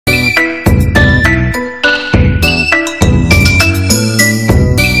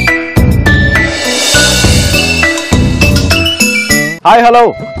Hi hello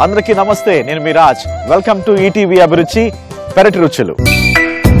అందరికీ నమస్తే, నేను మీ రాజ్. వెల్కమ్ టు ETV అభిరుచి పెరటి రుచులు.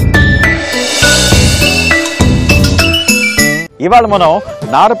 ఇవాళ మనం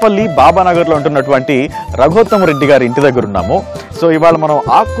నారపల్లి బాబానగర్లో ఉంటున్నటువంటి రఘోత్తమ రెడ్డి గారి ఇంటి దగ్గర ఉన్నాము. సో ఇవాళ మనం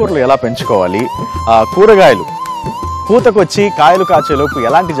ఆకుకూరలు ఎలా పెంచుకోవాలి, కూరగాయలు పూతకొచ్చి కాయలు కాచేలోపు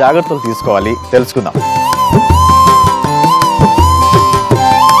ఎలాంటి జాగ్రత్తలు తీసుకోవాలి తెలుసుకుందాం.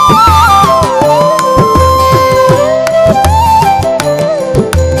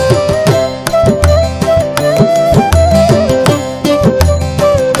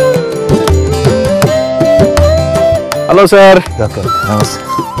 Hello sir.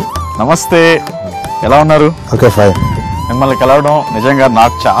 నమస్తే, ఎలా ఉన్నారు? Okay, fine. మిమ్మల్ని కలవడం నిజంగా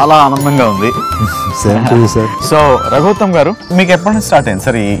నాకు చాలా ఆనందంగా ఉంది. సో రఘోత్తమ్ గారు, మీకు ఎప్పటి నుంచి స్టార్ట్ అయింది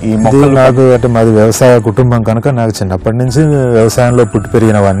సార్ ఈ మొక్కలు? నాకు అంటే మాది వ్యవసాయ కుటుంబం కనుక నాకు చిన్నప్పటి నుంచి వ్యవసాయంలో పుట్టి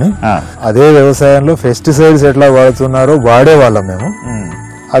పెరిగిన వాడిని. అదే వ్యవసాయంలో పెస్టిసైడ్స్ ఎట్లా వాడుతున్నారో వాడేవాళ్ళం మేము.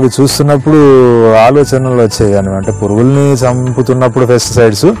 అవి చూస్తున్నప్పుడు ఆలోచనలు వచ్చాయి అని, అంటే పురుగుల్ని చంపుతున్నప్పుడు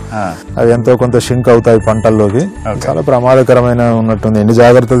పెస్టిసైడ్స్ అవి ఎంతో కొంత షింక్ అవుతాయి పంటల్లోకి, చాలా ప్రమాదకరమైన ఉన్నట్టుంది. ఎన్ని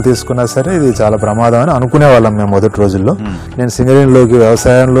జాగ్రత్తలు తీసుకున్నా సరే ఇది చాలా ప్రమాదం అని అనుకునే వాళ్ళం మేము మొదటి రోజుల్లో. నేను సింగరేణిలోకి,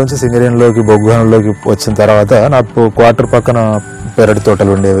 వ్యవసాయంలోంచి సింగరేణిలోకి, బొగ్గులోకి వచ్చిన తర్వాత నాకు క్వార్టర్ పక్కన పెరటి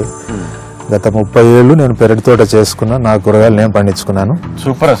తోటలు ఉండేవి. గత 30 ఏళ్ళు నేను పెరటి తోట చేసుకున్నా, నా కూరగాయలు నేను పండించుకున్నాను.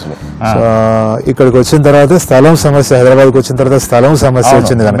 సూపర్. అసలు ఇక్కడికి వచ్చిన తర్వాత స్థలం సమస్య, హైదరాబాద్కి వచ్చిన తర్వాత స్థలం సమస్య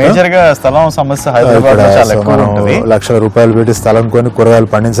వచ్చింది కనుక లక్షల రూపాయలు పెట్టి స్థలం కొని కూరగాయలు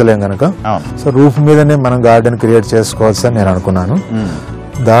పండించలేం కనుక సో రూఫ్ మీదనే మనం గార్డెన్ క్రియేట్ చేసుకోవచ్చు అని నేను అనుకున్నాను.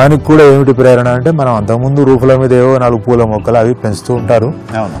 దానికి కూడా ఏమిటి ప్రేరణ అంటే, మనం అంతకుముందు రూఫ్ల మీద ఏవో 4 పూల మొక్కలు అవి పెంచుతూ ఉంటారు,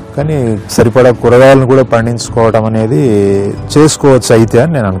 కానీ సరిపడా కూరగాయలను కూడా పండించుకోవడం అనేది చేసుకోవచ్చు అయితే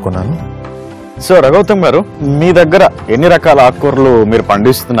అని నేను అనుకున్నాను. సో రఘోత్తమ్ గారు, మీ దగ్గర ఎన్ని రకాల ఆకుకూరలు మీరు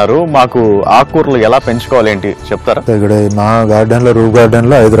పండిస్తున్నారు? మాకు ఆకుకూరలు ఎలా పెంచుకోవాలి ఏంటి చెప్తారా? ఇక్కడ మా గార్డెన్ లో, రూఫ్ గార్డెన్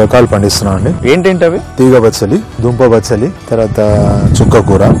లో 5 రకాలు పండిస్తున్నాం అండి. ఏంటేంటి అవి? తీగ బచ్చలి, దుంప బచ్చలి, తర్వాత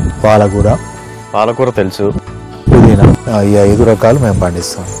చుక్కకూర, పాలకూర తెలుసు, పుదీనా, ఈ 5 రకాలు మేము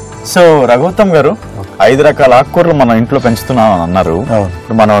పండిస్తాం. సో రఘోత్తమ్ గారు, 5 రకాల ఆకుకూరలు మనం ఇంట్లో పెంచుతున్నాం అని అన్నారు.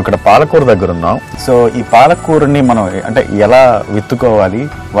 ఇప్పుడు మనం ఇక్కడ పాలకూర దగ్గర ఉన్నాం. సో ఈ పాలకూరని మనం అంటే ఎలా విత్తుకోవాలి,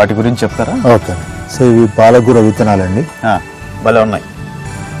 వాటి గురించి చెప్తారా? ఓకే. సో ఇవి పాలకూర విత్తనాలండి. భలే ఉన్నాయి.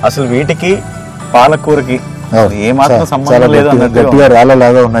 అసలు వీటికి పాలకూరకి ఏమాత్రం సంబంధం లేదు, గట్టిగా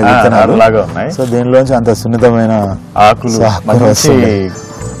రాళ్ళలాగా ఉన్నాయి, విత్తనాలు లాగా ఉన్నాయి. సో దీనిలోంచి అంత సున్నితమైన ఆకులు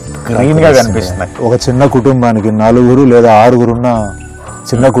గ్రీన్ గా కనిపిస్తున్నాయి. ఒక చిన్న కుటుంబానికి 4 లేదా 6 ఉన్న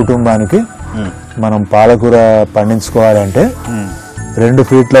చిన్న కుటుంబానికి మనం పాలకూర పండించుకోవాలంటే 2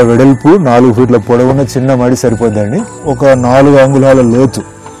 ఫీట్ల వెడల్పు, 4 ఫీట్ల పొడవున్న చిన్న మడి సరిపోద్దండి. ఒక 4 అంగుళాల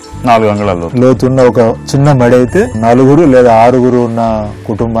లోతున్న ఒక చిన్న మడి అయితే 4 లేదా 6 ఉన్న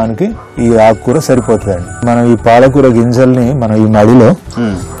కుటుంబానికి ఈ ఆకుకూర సరిపోతుందండి. మనం ఈ పాలకూర గింజల్ని మనం ఈ మడిలో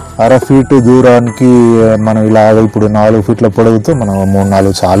 1/2 ఫీట్ దూరానికి మనం ఇలా ఇప్పుడు 4 ఫీట్ల పొడవుతో మనం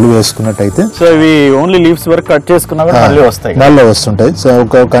 3-4 చాలు వేసుకున్నట్టయితే, సో ఇవి ఓన్లీ లీవ్స్ వరకు కట్ చేసుకున్నా మళ్ళీ వస్తుంటాయి. సో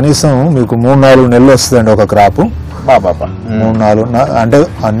ఒక కనీసం మీకు 3-4 నెలలు వస్తుందండి ఒక క్రాప్. 3-4 అంటే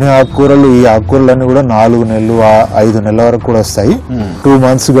అన్ని ఆకుకూరలు, ఈ ఆకుకూరలన్నీ కూడా 4 నెలలు 5 నెలల వరకు కూడా వస్తాయి. 2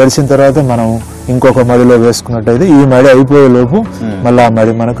 months గడిచిన తర్వాత మనం ఇంకొక మడిలో వేసుకున్నట్టయితే ఈ మడి అయిపోయే లోపు మళ్ళీ ఆ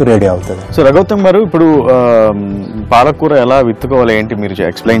మడి మనకు రెడీ అవుతుంది. సో రఘోత్తమ్ గారు, ఇప్పుడు పాలకూర ఎలా విత్తుకోవాలి ఏంటి మీరు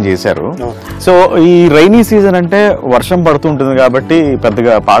ఎక్స్ప్లెయిన్ చేశారు. సో ఈ రైనీ సీజన్ అంటే వర్షం పడుతుంటుంది కాబట్టి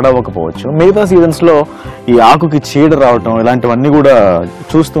పెద్దగా పాడవకపోవచ్చు. మిగతా సీజన్స్ లో ఈ ఆకుకి చీడ రావటం ఇలాంటివన్నీ కూడా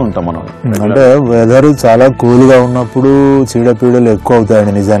చూస్తూ ఉంటాం మనం. అంటే వెదర్ చాలా కూల్ గా ఉన్నప్పుడు చీడపీడలు ఎక్కువ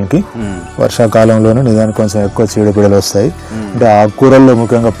అవుతాయండి. నిజానికి వర్షాకాలంలోనే నిజానికి కొంచెం ఎక్కువ చీడపీడలు వస్తాయి. అంటే ఆకుకూరల్లో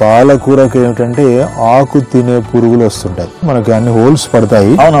ముఖ్యంగా పాలకూరకి ఏమిటంటే ఆకు తినే పురుగులు వస్తుంటాయి. మనకి అన్ని హోల్స్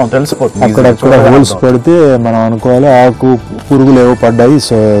పడతాయి, అక్కడక్కడ హోల్స్ పడితే మనం అనుకోవాలి ఆకు పురుగులు ఏవో పడ్డాయి,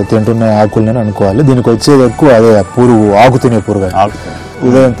 సో తింటున్న ఆకులని అనుకోవాలి. దీనికి వచ్చేది ఎక్కువ అదే పురుగు, ఆకు తినే పురుగు.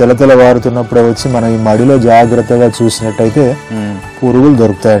 ఉదయం తెల్ల వారుతున్నప్పుడే వచ్చి మనం ఈ మడిలో జాగ్రత్తగా చూసినట్టయితే పురుగులు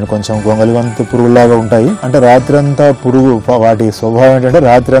దొరుకుతాయండి. కొంచెం గొంగలి వంత పురుగులాగా ఉంటాయి. అంటే రాత్రి అంతా పురుగు, వాటి స్వభావం ఏంటంటే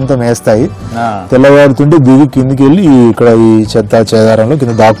రాత్రి అంతా మేస్తాయి, తెల్లవారుతుంటే దిగి కిందికి వెళ్ళి ఇక్కడ ఈ చెత్త చేదారంలో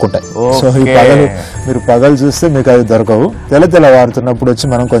కింద దాక్కుంటాయి. సో ఈ మీరు పగలు చూస్తే మీకు అవి దొరకవు. తెల్లవారుతున్నప్పుడు వచ్చి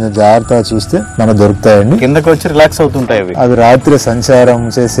మనం కొంచెం జాగ్రత్తగా చూస్తే మనకు దొరుకుతాయండి. కిందకి వచ్చి రిలాక్స్ అవుతుంటాయి అవి రాత్రి సంచారం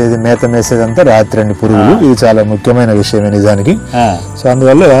చేసేది, మేత మేసేది అంతా రాత్రి అండి పురుగులు. ఇది చాలా ముఖ్యమైన విషయమే నిజానికి. సో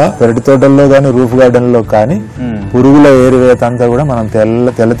అందువల్ల పెరటి తోటల్లో కానీ, రూఫ్ గార్డెన్ లో కానీ పురుగుల ఏరివేత అంతా కూడా మనం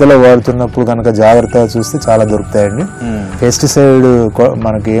తెల్ల వాడుతున్నప్పుడు కనుక జాగ్రత్తగా చూస్తే చాలా దొరుకుతాయండి. పెస్టిసైడ్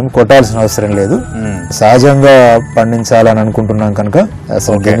మనకి ఏం కొట్టాల్సిన అవసరం లేదు, సహజంగా పండించాలని అనుకుంటున్నాం కనుక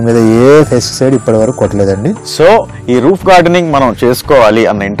అసలు దీని మీద ఏ పెస్టిసైడ్ ఇప్పటి వరకు కొట్టలేదండి. సో ఈ రూఫ్ గార్డెనింగ్ మనం చేసుకోవాలి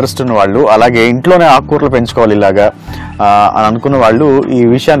అన్న ఇంట్రెస్ట్ ఉన్న వాళ్ళు, అలాగే ఇంట్లోనే ఆకుకూరలు పెంచుకోవాలి ఇలాగా అని అనుకున్న వాళ్ళు ఈ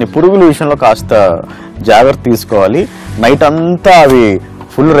విషయాన్ని, పురుగుల విషయంలో కాస్త జాగ్రత్త తీసుకోవాలి. నైట్ అంతా అవి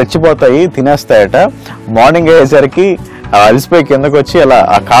ఫుల్ రెచ్చిపోతాయి, తినేస్తాయట. మార్నింగ్ అయ్యేసరికి అలసిపోయి కిందకు వచ్చి అలా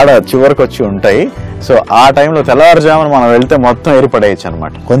ఆ కాడ చివరికి వచ్చి ఉంటాయి. సో ఆ టైంలో తెల్లవారుజామున మనం వెళ్తే మొత్తం ఏర్పడేయచ్చు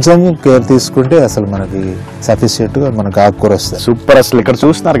అనమాట. కొంచెం కేర్ తీసుకుంటే అసలు మనకి సఫిషియెంట్ గా మనకు ఆకుకూర వస్తుంది. సూపర్. అసలు ఇక్కడ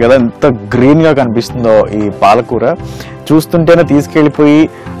చూస్తున్నారు కదా ఎంత గ్రీన్ గా కనిపిస్తుందో ఈ పాలకూర. చూస్తుంటేనే తీసుకెళ్లిపోయి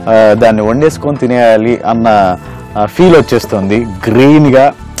దాన్ని వండేసుకొని తినేయాలి అన్న ఫీల్ వచ్చేస్తుంది. గ్రీన్ గా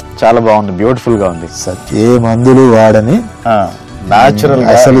చాలా బాగుంది, బ్యూటిఫుల్ గా ఉంది. ఏ మందులు వాడని న్యాచురల్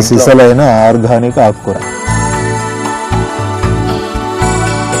అసలు సిసలైన ఆర్గానిక్ ఆకుకూర.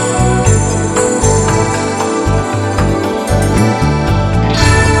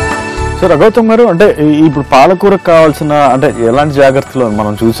 సో రఘుత్తం గారు, అంటే ఇప్పుడు పాలకూరకు కావాల్సిన అంటే ఎలాంటి జాగ్రత్తలు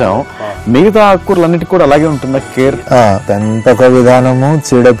మనం చూసాం, మిగతా ఆకుకూరలన్నిటికీ కూడా అలాగే ఉంటుందా కేర్? పెంపక విధానము,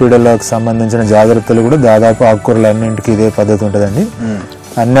 చీడపీడలకు సంబంధించిన జాగ్రత్తలు కూడా దాదాపు ఆకుకూరలన్నింటికి ఇదే పద్ధతి ఉంటుందండి.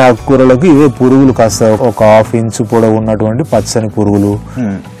 అన్ని ఆకుకూరలకు ఇవే పురుగులు కాస్త ఒక 1/2 ఇంచు పొడవు ఉన్నటువంటి పచ్చని పురుగులు,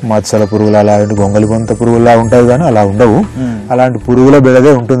 మచ్చల పురుగులు, అలాంటి గొంగలి బొంత పురుగులా ఉంటాయి కానీ అలా ఉండవు. అలాంటి పురుగుల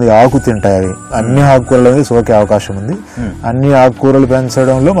బెడదే ఉంటుంది, ఆకు తింటాయి అవి. అన్ని ఆకుకూరలకి సోకే అవకాశం ఉంది. అన్ని ఆకుకూరలు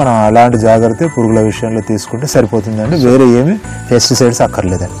పెంచడంలో మనం అలాంటి జాగ్రత్త పురుగుల విషయంలో తీసుకుంటే సరిపోతుందండి. వేరే ఏమి పెస్టిసైడ్స్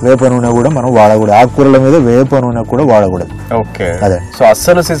అక్కర్లేదండి. వేప నూనె కూడా మనం వాడకూడదు, ఆకుకూరల మీద వేప నూనె కూడా వాడకూడదు. అదే. సో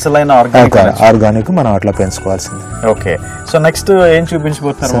అస్సలు సిసలైన ఆర్గానిక్ మనం అట్లా పెంచుకోవాల్సింది. ఓకే. సో నెక్స్ట్ ఏం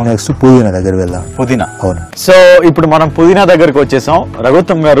చూపించబోతున్నారు? నెక్స్ట్ పుదీనా దగ్గర వెళ్దాం. పుదీనా. అవును. సో ఇప్పుడు మనం పుదీనా దగ్గరకు వచ్చేసాం.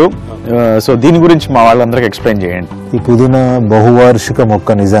 రఘుత్తం గారు, సో దీని గురించి మా వాళ్ళందరికి ఎక్స్ప్లెయిన్ చేయండి. ఈ పుదీనా బహువార్షిక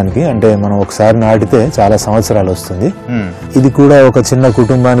మొక్క నిజానికి. అంటే మనం ఒకసారి నాటితే చాలా సంవత్సరాలు వస్తుంది. ఇది కూడా ఒక చిన్న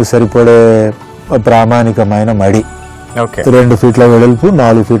కుటుంబానికి సరిపడే ప్రామాణికమైన మడి. 2 ఫీట్ల వెడల్పు,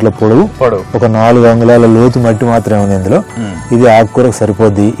 4 ఫీట్ల పొడవు, ఒక 4 అంగుళాల లోతు మట్టి మాత్రమే ఉంది ఇందులో. ఇది ఆకుకూరకు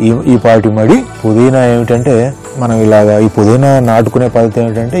సరిపోద్ది. ఈ పాటి మడి. పుదీనా ఏమిటంటే మనం ఇలాగా ఈ పుదీనా నాటుకునే పద్ధతి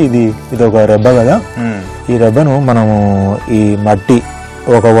ఏమిటంటే ఇది ఒక రెబ్బ కదా. ఈ రెబ్బను మనము ఈ మట్టి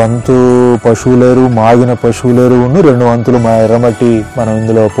ఒక వంతు పశువులేరు, మాగిన పశువులేరు 2 వంతులు ఎర్రమట్టి మనం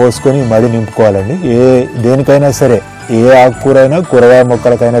ఇందులో పోసుకొని మడి నింపుకోవాలండి. దేనికైనా సరే, ఏ ఆకుకూరైనా కూరగాయ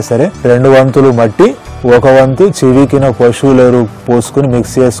మొక్కలకైనా సరే 2 వంతులు మట్టి, 1 వంతు చివికిన పశువులేరు పోసుకుని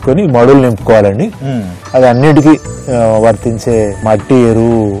మిక్స్ చేసుకుని మడులు నింపుకోవాలండి. అది అన్నిటికీ వర్తించే మట్టి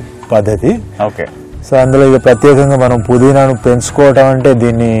ఎరువు పద్ధతి. ఓకే. సో అందులో ఇక ప్రత్యేకంగా మనం పుదీనాను పెంచుకోవటం అంటే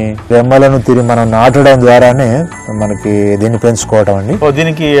దీన్ని రెమ్మలను తిరిగి మనం నాటడం ద్వారానే మనకి దీన్ని పెంచుకోవటం అండి.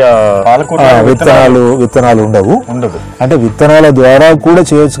 దీనికి విత్తనాలు ఉండవు. అంటే విత్తనాల ద్వారా కూడా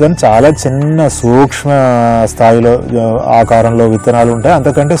చేయొచ్చు కానీ చాలా చిన్న సూక్ష్మ స్థాయిలో ఆకారంలో విత్తనాలు ఉంటాయి.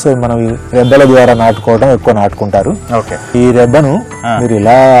 అంతకంటే సో మనం రెబ్బల ద్వారా నాటుకోవడం ఎక్కువ నాటుకుంటారు. ఈ రెబ్బను మీరు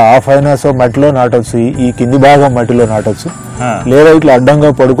ఇలా సో మట్టిలో నాటొచ్చు, ఈ కింది భాగం మట్టిలో నాటొచ్చు, లేదా ఇట్లా అడ్డంగా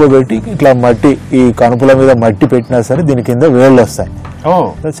పడుకోబెట్టి ఇట్లా మట్టి ఈ కనుపుల మీద మట్టి పెట్టినా సరే దీని కింద వేళ్ళు వస్తాయి.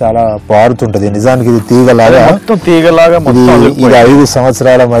 చాలా పారుతుంటది. నిజానికి ఇది తీగలాగా. ఇది 5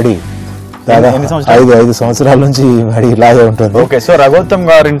 సంవత్సరాల మడి. దాదాపు 5 సంవత్సరాల నుంచి మడి ఇలాగే ఉంటుంది. ఓకే. సో రఘుత్తం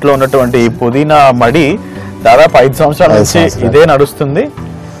గారింట్లో ఉన్నటువంటి ఈ పుదీనా మడి దాదాపు 5 సంవత్సరాల నుంచి ఇదే నడుస్తుంది.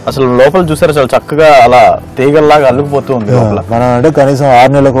 అసలు లోపల చూసారా చాలా చక్కగా అలా తీగల్లాగా అల్లుకుపోతుంది. మనం అంటే కనీసం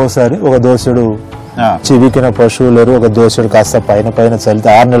 6 నెలలకు ఒకసారి ఒక దోసెడు చివికిన పశువులేరు, ఒక దోసెడు కాస్త పైన చల్లితే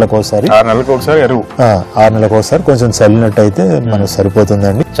 6 నెలలకు ఒకసారి ఎరువు 6 నెలలకు ఒకసారి కొంచెం చల్లినట్టు అయితే మనకు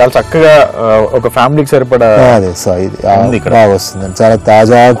సరిపోతుందండి. చాలా చక్కగా ఒక ఫ్యామిలీకి సరిపడా అదే బాగా వస్తుందండి. చాలా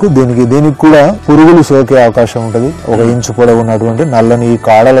తాజా ఆకు. దీనికి కూడా పురుగులు సోకే అవకాశం ఉంటది. 1 ఇంచు పొడవు ఉన్నటువంటి నల్లని ఈ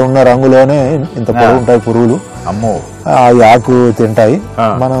కాడలో ఉన్న రంగులోనే ఇంత పొడవు ఉంటాయి పురుగులు. అమ్మో. అవి ఆకు తింటాయి.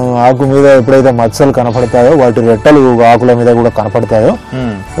 మనం ఆకు మీద ఎప్పుడైతే మచ్చలు కనపడతాయో, వాటి రెట్టలు ఆకుల మీద కూడా కనపడతాయో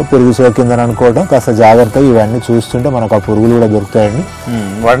పురుగు సోకిందని అనుకోవడం. కాస్త జాగ్రత్తగా ఇవన్నీ చూస్తుంటే మనకు ఆ పురుగులు కూడా దొరుకుతాయండి.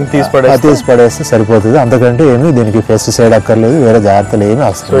 వాటిని తీసి పడేస్తే సరిపోతుంది. అంతకంటే ఏమి దీనికి పెస్టిసైడ్ అక్కర్లేదు, వేరే జాగ్రత్తలు ఏమి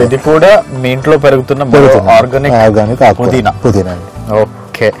అవసరం. ఇది కూడా మీ ఇంట్లో పెరుగుతున్న ఆర్గానిక్ పుదీనా.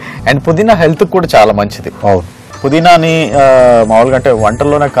 ఓకే. అండ్ పుదీనా హెల్త్ కూడా చాలా మంచిది. అవును. పుదీనాని మామూలుగా అంటే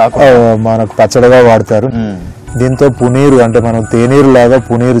వంటల్లోనే కాకుండా మనకు పచ్చడిగా వాడతారు. దీంతో పునీరు అంటే మనం తేనీరు లాగా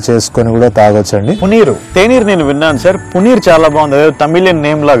పునీరు చేసుకొని కూడా తాగొచ్చండి. తేనీరు నేను విన్నాను సార్. పునీర్ చాలా బాగుంది, తమిళియన్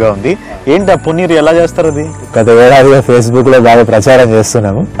నేమ్ లాగా ఉంది. ఏంటి ఆ పునీర్ ఎలా చేస్తారు? అది గత ఏడాదిగా ఫేస్బుక్ లో బాగా ప్రచారం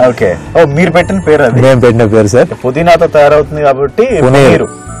చేస్తున్నాము. ఓకే. మీరు పెట్టిన పేరు? అది నేను పెట్టిన పేరు సార్. పుదీనాతో తయారవుతుంది కాబట్టి పునీరు.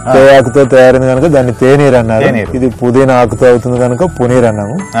 ఆకుతో తయారైంది కనుక దాన్ని తేనీరు అన్నారు. ఇది పుదీనా ఆకుతో అవుతుంది కనుక పునీర్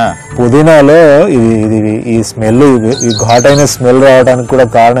అన్నాము. పుదీనాలో ఇది ఈ స్మెల్, ఈ ఘాటైన స్మెల్ రావడానికి కూడా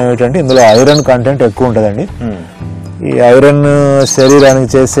కారణం ఏంటంటే ఇందులో ఐరన్ కంటెంట్ ఎక్కువ ఉంటదండి. ఈ ఐరన్ శరీరానికి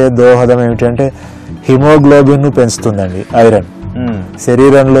చేసే దోహదం ఏమిటంటే హిమోగ్లోబిన్ ను పెంచుతుందండి. ఐరన్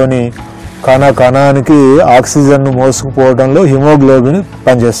శరీరంలోని కణానికి ఆక్సిజన్ ను మోసుకుపోవడంలో హిమోగ్లోబిన్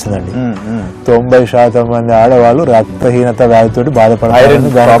పనిచేస్తుందండి. 90% మంది ఆడవాళ్ళు రక్తహీనత వ్యాధితోటి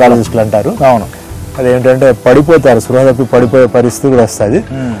బాధపడతారని గైనకాలజిస్టులు అంటారు. అవును, అదేంటంటే పడిపోతారు, స్పృహ తప్పి పడిపోయే పరిస్థితి కూడా వస్తుంది.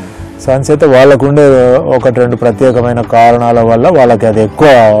 సంచేత వాళ్ళకు ఉండే 1-2 ప్రత్యేకమైన కారణాల వల్ల వాళ్ళకి అది ఎక్కువ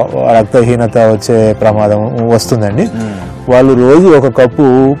రక్తహీనత వచ్చే ప్రమాదం వస్తుందండి. వాళ్ళు రోజు 1 కప్పు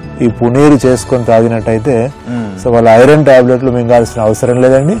ఈ పునీరు చేసుకొని తాగినట్టయితే సో వాళ్ళ ఐరన్ టాబ్లెట్లు మింగాల్సిన అవసరం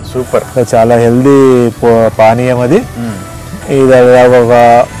లేదండి. సూపర్, చాలా హెల్దీ పానీయం అది.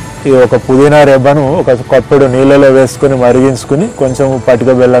 ఈ ఒక పుదీనా రెబ్బను 1 కప్పుడు నీళ్ళలో వేసుకుని మరిగించుకుని కొంచెం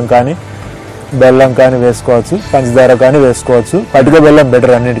పటిక బెల్లం కానీ వేసుకోవచ్చు, పంచదార కానీ వేసుకోవచ్చు. పటిక బెల్లం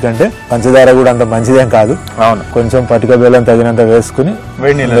బెటర్ అన్నిటికంటే, పంచదార కూడా అంత మంచిదేం కాదు. అవును, కొంచెం పటిక బెల్లం తగినంత వేసుకుని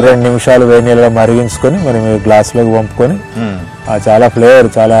 2 నిమిషాలు వేడి నీళ్ళలో మరిగించుకొని మనం గ్లాసులోకి పంపుకొని చాలా ఫ్లేవర్,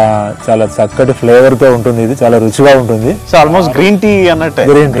 చాలా చాలా చక్కటి ఫ్లేవర్ తో ఉంటుంది. ఇది చాలా రుచిగా ఉంటుంది. సో ఆల్మోస్ట్ గ్రీన్ టీ అన్నట్టు,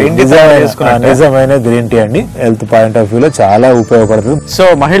 నిజమైన గ్రీన్ టీ అండి. హెల్త్ పాయింట్ ఆఫ్ వ్యూ లో చాలా ఉపయోగపడుతుంది. సో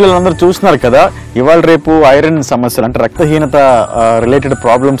మహిళలందరూ చూస్తున్నారు కదా, ఇవాళ రేపు ఐరన్ సమస్యలు అంటే రక్తహీనత రిలేటెడ్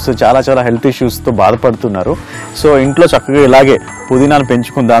ప్రాబ్లమ్స్, చాలా చాలా హెల్త్ ఇష్యూస్ తో బాధపడుతున్నారు. సో ఇంట్లో చక్కగా ఇలాగే పుదీనాను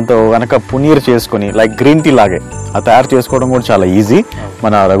పెంచుకుని దాంతో గనక పునీర్ చేసుకుని లైక్ గ్రీన్ టీ లాగే అది తయారు చేసుకోవడం కూడా చాలా ఈజీ.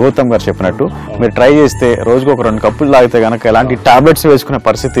 మన రఘుత్తం గారు చెప్పినట్టు మీరు ట్రై చేస్తే రోజుకు 2 కప్పులు తాగితే గనక ఎలాంటి టాబ్లెట్స్ వేసుకునే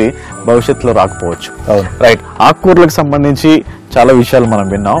పరిస్థితి భవిష్యత్తులో రాకపోవచ్చు. రైట్, ఆకుకూరలకు సంబంధించి చాలా విషయాలు మనం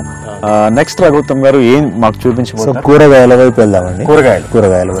విన్నాం. నెక్స్ట్ రఘుత్తం గారు ఏం మాకు చూపించబోతున్నారు? కూరగాయల వైపు వెళ్దామండి.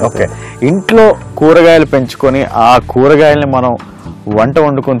 కూరగాయలు ఓకే, ఇంట్లో కూరగాయలు పెంచుకొని ఆ కూరగాయల్ని మనం వంట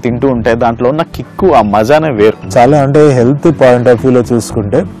వండుకొని తింటూ ఉంటే దాంట్లో ఉన్న కిక్కు, ఆ మజానే వేరు. చాలా అంటే హెల్త్ పాయింట్ ఆఫ్ వ్యూ లో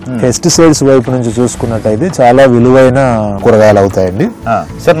చూసుకుంటే పెస్టిసైడ్స్ వైపు నుంచి చూసుకున్నట్టయితే చాలా విలువైన కూరగాయలు అవుతాయండి.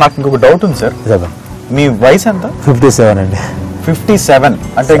 సార్ నాకు ఇంకొక డౌట్ ఉంది సార్, మీ వయసు ఎంత? 57 అండి. 57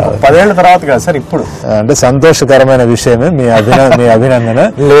 అంటే ఇంకో 10 ఏళ్ల తర్వాత కదా సార్? ఇప్పుడు అంటే సంతోషకరమైన విషయమే. మీ అభినందన.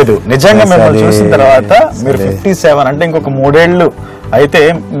 లేదు, నిజంగా మిమ్మల్ని చూసిన తర్వాత మీరు 57 అంటే ఇంకొక 3 ఏళ్ళు అయితే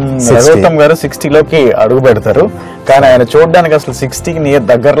రఘుత్తం గారు 60లోకి అడుగు పెడతారు. కానీ ఆయన చూడడానికి అసలు 60కి నియర్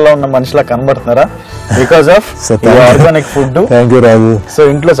దగ్గరలో ఉన్న మనిషిలా కనబడుతున్నారా? Because of organic food. Thank you Raju. So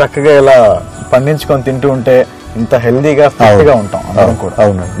ఇంట్లో చక్కగా ఇలా పండించుకొని తింటూ ఉంటే ఇంత హెల్దీగా ఫిట్గా ఉంటాం అందరం కూడా.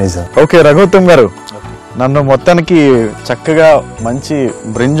 అవునండి, నిజం. ఓకే రఘుత్తం గారు, నన్ను మొత్తానికి చక్కగా మంచి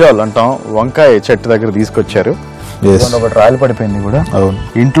బ్రింజాల్ అంటాం వంకాయ చెట్టు దగ్గర తీసుకొచ్చారు. ఒకటి రాయలు పడిపోయింది కూడా. అవును,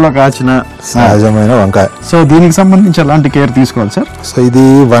 ఇంట్లో కాచిన సహజమైన వంకాయ. సో దీనికి సంబంధించి ఎలాంటి కేర్ తీసుకోవాలి సార్? సో ఇది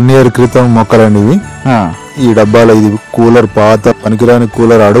 1 year క్రితం మొక్కలండి ఇవి. ఈ డబ్బాలో ఇది కూలర్, పాత పనికిరాని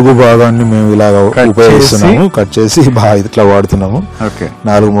కూలర్ అడుగు భాగాన్ని మేము ఇలాగ ఉపయోగిస్తున్నాము. కట్ చేసి బాగా ఇట్లా వాడుతున్నాము.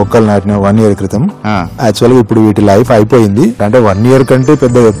 4 మొక్కలు నాటిన 1 year క్రితం. యాక్చువల్ గా ఇప్పుడు వీటి లైఫ్ అయిపోయింది. అంటే 1 year కంటే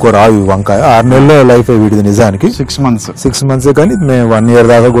పెద్ద ఎక్కువ రావు వంకాయ. 6 నెలల లైఫ్ వీటిది నిజానికి. 6 months కానీ మేము 1 year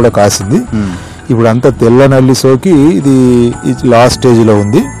దాకా కూడా కాసింది. ఇప్పుడు అంతా తెల్ల నల్లి సోకి ఇది లాస్ట్ స్టేజ్ లో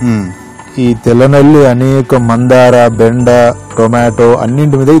ఉంది. ఈ తెల్ల నల్లి అనేక మందార, బెండ, టొమాటో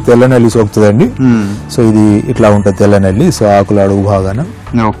అన్నింటి మీద ఈ తెల్ల నల్లి సోకుతుందండి. సో ఇది ఇట్లా ఉంటుంది తెల్ల నల్లి. సో ఆకులు అడుగు భాగాన.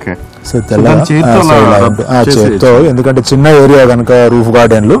 ఓకే, సో చేత్తో, ఎందుకంటే చిన్న ఏరియా కనుక రూఫ్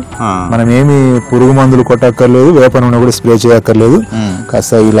గార్డెన్ లో మనం ఏమి పురుగు మందులు కొట్టక్కర్లేదు, వేప నూనె కూడా స్ప్రే చేయక్కర్లేదు.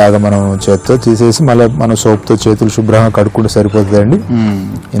 కాస్త ఇలాగా మనం చేత్తో తీసేసి మళ్ళీ మనం సోప్ తో చేతులు శుభ్రంగా కడుక్కుంటే సరిపోతుందండి.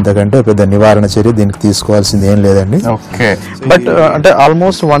 ఇంతకంటే పెద్ద నివారణ చర్య దీనికి తీసుకోవాల్సింది ఏం లేదండి. ఓకే, బట్ అంటే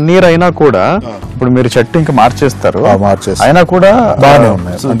ఆల్మోస్ట్ 1 year అయినా కూడా ఇప్పుడు మీరు చెట్టు ఇంకా మార్చేస్తారు, అయినా కూడా బాగానే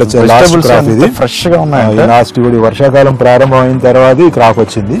ఉన్నాయి. అంటే ఫ్రెష్ గా ఉన్నాయి. లాస్ట్ కూడా వర్షాకాలం ప్రారంభం అయిన తర్వాత ఈ క్రాప్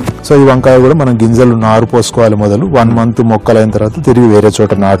వచ్చింది. సో ఈ వంకాయ కూడా మనం గింజలు నారు పోసుకోవాలి మొదలు. 1 month మొక్కలైన తర్వాత తిరిగి వేరే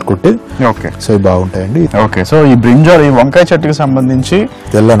చోట నాటుకుంటే ఓకే, సో ఇవి బాగుంటాయండి. ఓకే, సో ఈ బ్రింజాల్, ఈ వంకాయ చెట్టుకి సంబంధించి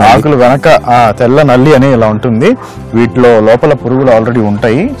తెల్ల ఆకులు వెనక తెల్ల నల్లి అని ఇలా ఉంటుంది. వీటిలో లోపల పురుగులు ఆల్రెడీ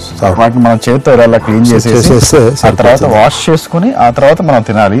ఉంటాయి. వాటిని మనం చేతితో ఇలా క్లీన్ చేసేసి ఆ తర్వాత వాష్ చేసుకుని ఆ తర్వాత మనం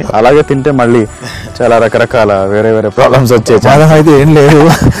తినాలి. అలాగే తింటే మళ్ళీ చాలా రకరకాల వేరే ప్రాబ్లమ్స్ వచ్చే అయితే ఏం లేదు.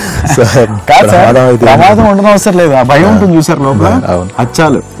 ప్రమాదం ఉండడం అవసరం లేదు, ఆ భయం ఉంటుంది చూసారు లోపల.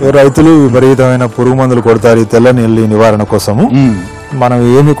 అచ్చాలు రైతులు విపరీతమైన పురుగు మందులు కొడతారు తెల్ల నీళ్ళ నివారణ కోసము. మనం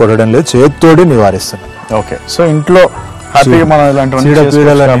ఏమి కొట్టడం లేదు, చేతితోటి నివారిస్తున్నాం. ఓకే, సో ఇంట్లో హ్యాపీగా మనం ఇలాంటి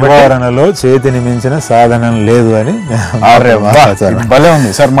చీడపీడల నివారణలో చేతిని మించిన సాధనం లేదు అని భలే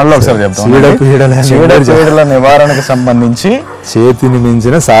ఉంది సార్. మళ్ళీ ఒకసారి చెప్తాం, చీడపీడల నివారణకు సంబంధించి చేతిని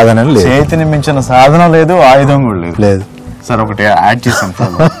మించిన సాధనం లేదు. చేతిని మించిన సాధనం లేదు, ఆయుధం కూడా లేదు సార్. ఒకటి యాడ్ చేశాను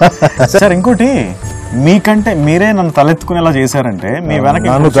సార్. ఇంకోటి, మీకంటే మీరే నన్ను తలెత్తుకునేలా చేశారంటే మీ వెనక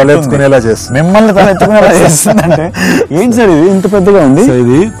తలెత్తుకునేలా చేస్తుంది, మిమ్మల్ని తలెత్తుకునేలా చేస్తుందంటే ఏంటి సార్ ఇది ఇంత పెద్దగా ఉంది?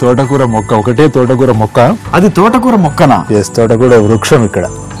 ఇది తోటకూర మొక్క, ఒకటే తోటకూర మొక్క. అది తోటకూర మొక్కనా? తోటకూర వృక్షం, ఇక్కడ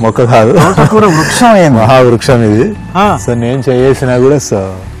మొక్క కాదు, తోటకూర వృక్షం. మహావృక్షం ఇది. సో నేను చేసినా కూడా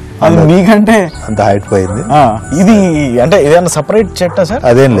అది మీకంటే అంత హైట్ పోయింది. ఇది అంటే ఏదైనా సపరేట్ చెట్టా సార్?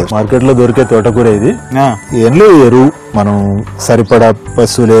 అదేం లేదు, మార్కెట్ లో దొరికే తోటకూర ఇది. ఏం లేదు, ఎరువు మనం సరిపడా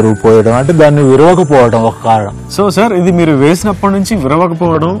పశువులు ఎరువు పోయడం, అంటే దాన్ని విరవకపోవడం ఒక కారణం. సో సార్ ఇది మీరు వేసినప్పటి నుంచి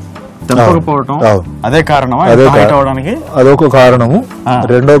విరవకపోవడం, తెంపకపోవడం అదే కారణమా అవడానికి? అదొక కారణము.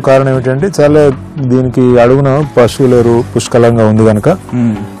 రెండో కారణం ఏమిటంటే చాలా దీనికి అడుగున పశువుల ఎరువు పుష్కలంగా ఉంది కనుక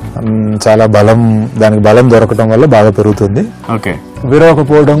చాలా దానికి బలం దొరకటం వల్ల బాగా పెరుగుతుంది.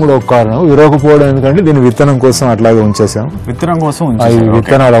 విరవకపోవడం కూడా ఒక కారణం. విరవకపోవడం ఎందుకంటే దీని విత్తనం కోసం అట్లాగే ఉంచేసాం. విత్తనం కోసం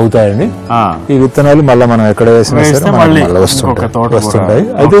విత్తనాలు అవుతాయండి. ఈ విత్తనాలు మళ్ళీ మనం ఎక్కడ వేసినా సరే మళ్ళీ వస్తుంటాయి.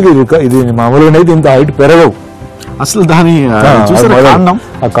 అయితే ఇది మామూలుగా ఇంత హైట్ పెరగవు అసలు. దాని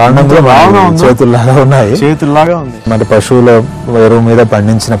కాండం కూడా చేతుల్లాగా ఉన్నాయి, చేతుల్లాగా ఉంది. మరి పశువుల ఎరువు మీద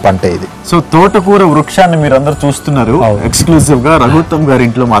పండించిన పంట ఇది. సో తోటకూర వృక్షాన్ని మీరు అందరు చూస్తున్నారు ఎక్స్క్లూజివ్ గా రఘుత్తం గారి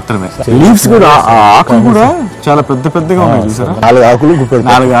ఇంట్లో మాత్రమే. లీవ్స్ కూడా, ఆకులు కూడా చాలా పెద్ద పెద్దగా ఉన్నాయి చూసారా? 4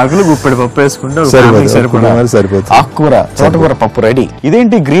 ఆకులు గుప్పెడు పప్పు వేసుకుంటే సరిపోతుంది. ఆకుకూర, తోటకూర పప్పు రెడీ.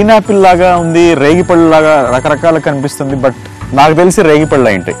 ఇదేంటి గ్రీన్ యాపిల్ లాగా ఉంది, రేగిపళ్ళు లాగా రకరకాల కనిపిస్తుంది, బట్ నాకు తెలిసి రేగిపళ్ళు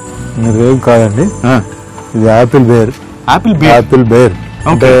ఏంటి? రేగు కాదండి, ఇది యాపిల్ బేర్. యాపిల్ బేర్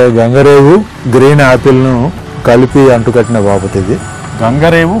అంటే గంగరేవు గ్రీన్ యాపిల్ ను కలిపి అంటుకట్టిన బాబు ఇది.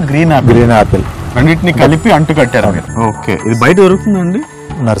 గంగరేవు గ్రీన్ యాపిల్ రెండింటిని కలిపి అంటుకట్టారు. ఓకే, ఇది బయట దొరుకుతుందండి?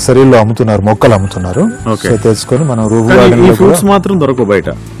 నర్సరీలో అమ్ముతున్నారు, మొక్కలు అమ్ముతున్నారు. తెచ్చుకొని మనం ఫ్రూట్స్ మాత్రం దొరకవు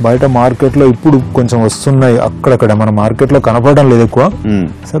బయట మార్కెట్ లో ఇప్పుడు కొంచెం వస్తున్నాయి అక్కడక్కడ. మన మార్కెట్ లో కనపడడం లేదు ఎక్కువ,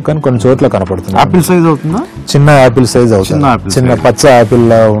 కానీ కొన్ని చోట్ల కనపడుతుంది. యాపిల్ సైజ్ అవుతుందా? చిన్న యాపిల్ సైజ్ అవుతుంది, చిన్న పచ్చ యాపిల్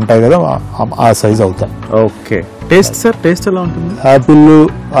ఉంటాయి కదా ఆ సైజ్ అవుతాయి. ఓకే, టేస్ట్ సార్, టేస్ట్ ఎలా ఉంటుంది? యాపిల్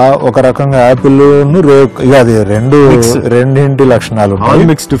ఒక రకంగా యాపిల్ అది రెండింటి లక్షణాలు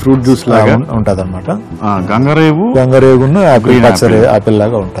మిక్స్డ్ ఫ్రూట్ జ్యూస్ లాగా ఉంటది అనమాట. గంగరేవు యాపిల్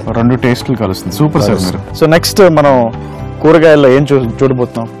లాగా ఉంటాయి, రెండు టేస్ట్లు కలుస్తుంది. సూపర్ సార్ మీరు. సో నెక్స్ట్ మనం కూరగాయల్లో ఏం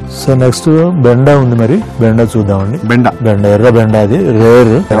చూడబోతున్నాం? సో నెక్స్ట్ బెండ ఉంది, మరి బెండ చూద్దామండి. బెండ ఎర్ర బెండ, అది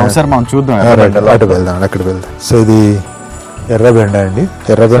రేర్. సార్ మనం చూద్దాం, అక్కడికి వెళ్దాం. సో ఇది ఎర్ర బెండ అండి.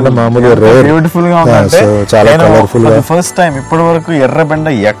 ఎర్ర బెండ మామూలుగా రేర్, బ్యూటిఫుల్ గా ఉంది, చాలా కలర్ఫుల్ గా. ఫస్ట్ టైం ఇప్పటి వరకు ఎర్ర బెండ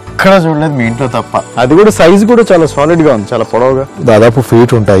ఎక్కడ చూడలేదు మీ ఇంట్లో తప్ప. అది కూడా సైజ్ కూడా చాలా సాలిడ్ గా ఉంది, చాలా పొడవుగా, దాదాపు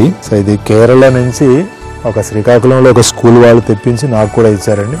ఫీట్ ఉంటాయి. సో ఇది కేరళ నుంచి ఒక శ్రీకాకుళంలో ఒక స్కూల్ వాళ్ళు తెప్పించి నాకు కూడా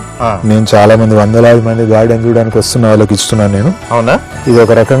ఇచ్చారండి. నేను చాలా మంది వందలాది మంది గార్డెన్ చూడడానికి వస్తున్న వాళ్ళకి ఇస్తున్నాను నేను. అవునా? ఇది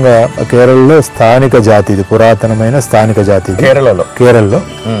ఒక రకంగా కేరళలో స్థానిక జాతి, ఇది పురాతనమైన స్థానిక జాతి కేరళలో.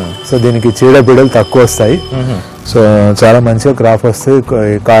 సో దీనికి చీడపీడలు తక్కువ వస్తాయి, సో చాలా మంచిగా క్రాప్ వస్తాయి,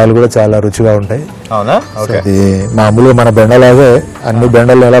 కాయలు కూడా చాలా రుచిగా ఉంటాయి. ఇది మామూలుగా మన బెండలాగే అన్ని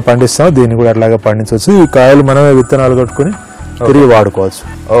బెండలు ఎలా పండిస్తామో దీన్ని కూడా అట్లాగే పండించవచ్చు. ఈ కాయలు మనమే విత్తనాలు కట్టుకుని తిరిగి వాడుకోవచ్చు,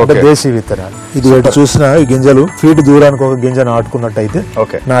 దేశీ విత్తనాలు. ఇది ఎటు చూసినా ఈ గింజలు ఫీట్ దూరానికి ఒక గింజ నాటుకున్నట్టయితే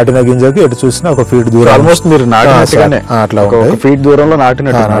నాటిన గింజకి ఎటు చూసినా ఒక ఫీట్ దూరం, ఆల్మోస్ట్ మీరు అట్లా ఫీట్ దూరంలో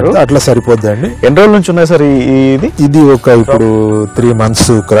నాటినట్టు అట్లా సరిపోద్దండి. ఎన్ని రోజుల నుంచి ఉన్నాయి సార్ ఇది? ఇప్పుడు 3 months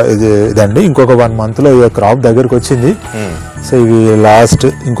ఇదండి. ఇంకొక 1 month లో క్రాప్ దగ్గరకు వచ్చింది. సో ఇవి లాస్ట్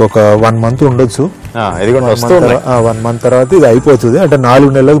ఇంకొక 1 month ఉండొచ్చు. 1 month తర్వాత ఇది అయిపోతుంది. అంటే 4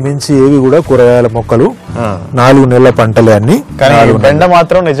 నెలలకు మించి ఏవి కూడా కూరగాయల మొక్కలు 4 నెలల పంటలే అన్ని. బెండ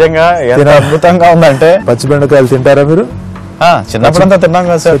మాత్రం నిజంగా ఎంత అద్భుతంగా ఉందంటే. పచ్చి బెండకాయలు తింటారా మీరు? చిన్నప్పుడంతా తిన్నాం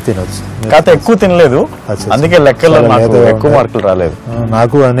కదా సార్, తినొచ్చు. కాకపోతే ఎక్కువ తినలేదు, అందుకే లెక్కల్లో నాకు ఎక్కువ మార్కులు రాలేదు.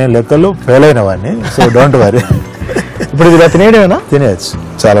 నాకు నేను లెక్కల్లో ఫెయిల్ అయిన వాడిని, సో డోంట్ వరీ. ఇప్పుడు ఇది తినేయడమేనా? తినేయచ్చు,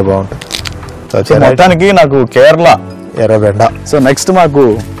 చాలా బాగుంటుంది. మొత్తానికి నాకు కేరళ ఎర్రబెండ. సో నెక్స్ట్ మాకు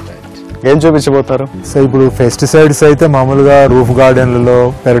ఏం చూపించబోతారు? సో ఇప్పుడు పెస్టిసైడ్స్ అయితే మామూలుగా రూఫ్ గార్డెన్లలో,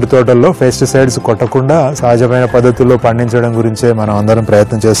 పెరటి తోటల్లో పెస్టిసైడ్స్ కొట్టకుండా సహజమైన పద్ధతుల్లో పండించడం గురించే మనం అందరం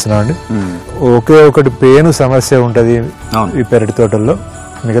ప్రయత్నం చేస్తున్నాం అండి. ఒకే ఒకటి పేను సమస్య ఉంటది ఈ పెరటి తోటల్లో.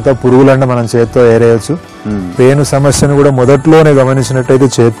 మిగతా పురుగులన్న మనం చేత్తో ఏరేయచ్చు. పేను సమస్యను కూడా మొదట్లోనే గమనించినట్టయితే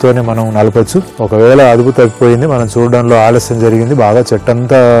చేత్తోనే మనం నలపచ్చు. ఒకవేళ అదుపు తప్పిపోయింది, మనం చూడడంలో ఆలస్యం జరిగింది, బాగా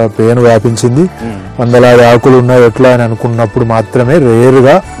చెట్టంతా పేను వ్యాపించింది, వందలాది ఆకులు ఉన్నాయి ఎట్లా అని అనుకున్నప్పుడు మాత్రమే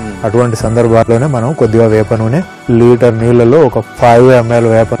రేరుగా అటువంటి సందర్భాల్లోనే మనం కొద్దిగా వేప నూనె లీటర్ నీళ్లలో ఒక 5 ml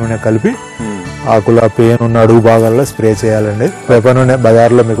వేప నూనె కలిపి ఆకుల పేను ఉన్న అడుగు భాగాల్లో స్ప్రే చేయాలండి. వేప నూనె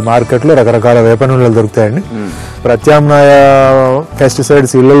బజార్లో మీకు మార్కెట్లో రకరకాల వేప నూనెలు దొరుకుతాయండి. ప్రత్యామ్నాయ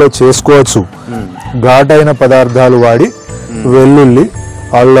పెస్టిసైడ్స్ ఇళ్లలో చేసుకోవచ్చు. ఘాటైన పదార్థాలు వాడి వెల్లుల్లి,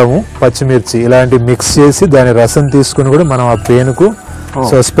 అల్లము, పచ్చిమిర్చి ఇలాంటి మిక్స్ చేసి దాని రసం తీసుకుని కూడా మనం ఆ పేనుకు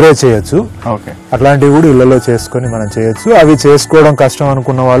స్ప్రే చేయొచ్చు. అట్లాంటివి కూడా ఇళ్లలో చేసుకుని మనం చేయొచ్చు. అవి చేసుకోవడం కష్టం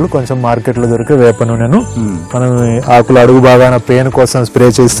అనుకున్న వాళ్ళు కొంచెం మార్కెట్ లో దొరికే వేప నూనెను మనం ఆకుల అడుగు భాగాన పేను కోసం స్ప్రే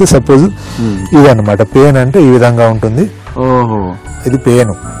చేస్తే, సపోజ్ ఇదన్నమాట పేన్ అంటే ఈ విధంగా ఉంటుంది. ఇది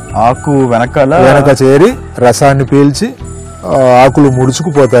పేను. ఆకు వెనక చేరి రసాన్ని పీల్చి ఆకులు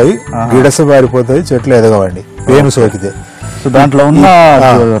ముడుచుకుపోతాయి, గిడస బారిపోతాయి, చెట్లు ఎదగవండి పేను సోకితే. సో దాంట్లో ఉన్న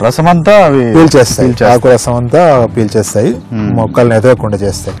రసం అంతా అవి పీల్చేస్తాయి, ఆకు రసం అంతా పీల్చేస్తాయి, మొక్కల్ని ఎదగకుండా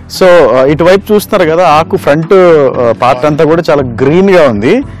చేస్తాయి. సో ఇటువైపు చూస్తున్నారు కదా, ఆకు ఫ్రంట్ పార్ట్ అంతా కూడా చాలా గ్రీన్ గా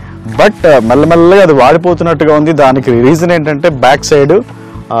ఉంది, బట్ మెల్లమెల్లగా అది వాడిపోతున్నట్టుగా ఉంది. దానికి రీజన్ ఏంటంటే బ్యాక్ సైడ్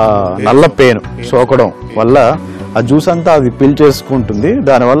నల్ల పేను సోకడం వల్ల ఆ జ్యూస్ అంతా అది పీల్చేసుకుంటుంది,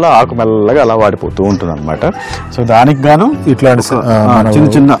 దానివల్ల ఆకు మెల్లగా అలా వాడిపోతూ ఉంటుంది అనమాట. సో దానికి గాను ఇట్లాంటి చిన్న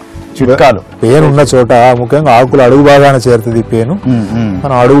చిన్న చిట్కాలు. పేను ఉన్న చోట ముఖ్యంగా ఆకులు అడుగు భాగాన చేరుతుంది పేను.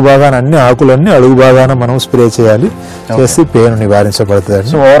 మనం అడుగు భాగాన ఆకులన్నీ అడుగు భాగాన మనం స్ప్రే చేయాలి, చేసి పేను నివారించబడుతుంది.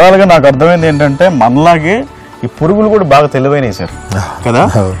 సో ఓవరాల్ గా నాకు అర్థమైంది ఏంటంటే మనలాగే ఈ పురుగులు కూడా బాగా తెలివైనవి సార్ కదా,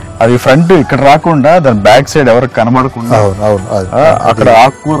 అది ఫ్రంట్ ఇక్కడ రాకుండా దాని బ్యాక్ సైడ్ ఎవరికి కనబడకుండా అక్కడ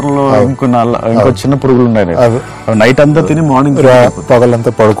ఆకుకూరలో ఇంకో చిన్న పురుగులు ఉన్నాయి, నైట్ అంతా తిని మార్నింగ్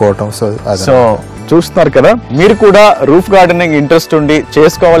పగలంతా పడుకోవటం. సో చూస్తున్నారు కదా, మీరు కూడా రూఫ్ గార్డెనింగ్ ఇంట్రెస్ట్ ఉండి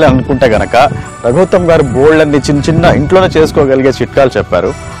చేసుకోవాలి అనుకుంటే గనక రఘుత్తం గారు బోల్డ్ అన్ని చిన్న చిన్న ఇంట్లోనే చేసుకోగలిగే చిట్కాలు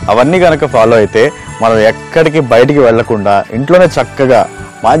చెప్పారు. అవన్నీ గనక ఫాలో అయితే మనం ఎక్కడికి బయటికి వెళ్లకుండా ఇంట్లోనే చక్కగా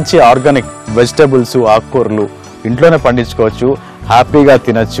మంచి ఆర్గానిక్ వెజిటబుల్స్, ఆకుకూరలు ఇంట్లోనే పండించుకోవచ్చు, హ్యాపీగా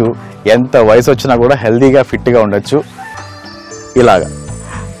తినచ్చు, ఎంత వయసు వచ్చినా కూడా హెల్దీగా ఫిట్గా ఉండొచ్చు ఇలాగా.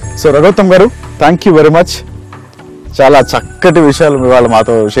 సో రఘుత్తం గారు, థ్యాంక్ యూ వెరీ మచ్. చాలా చక్కటి విషయాలు ఇవాళ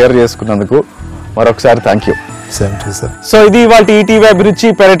మాతో షేర్ చేసుకున్నందుకు మరొకసారి థ్యాంక్ యూ. సో ఇది ఇవాళ ఈటీవీ అభిరుచి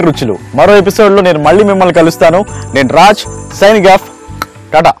పెరటి రుచులు. మరో ఎపిసోడ్ లో నేను మళ్ళీ మిమ్మల్ని కలుస్తాను. నేను రాజ్, సైనింగ్ ఆఫ్,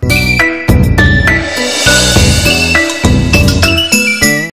 టాటా.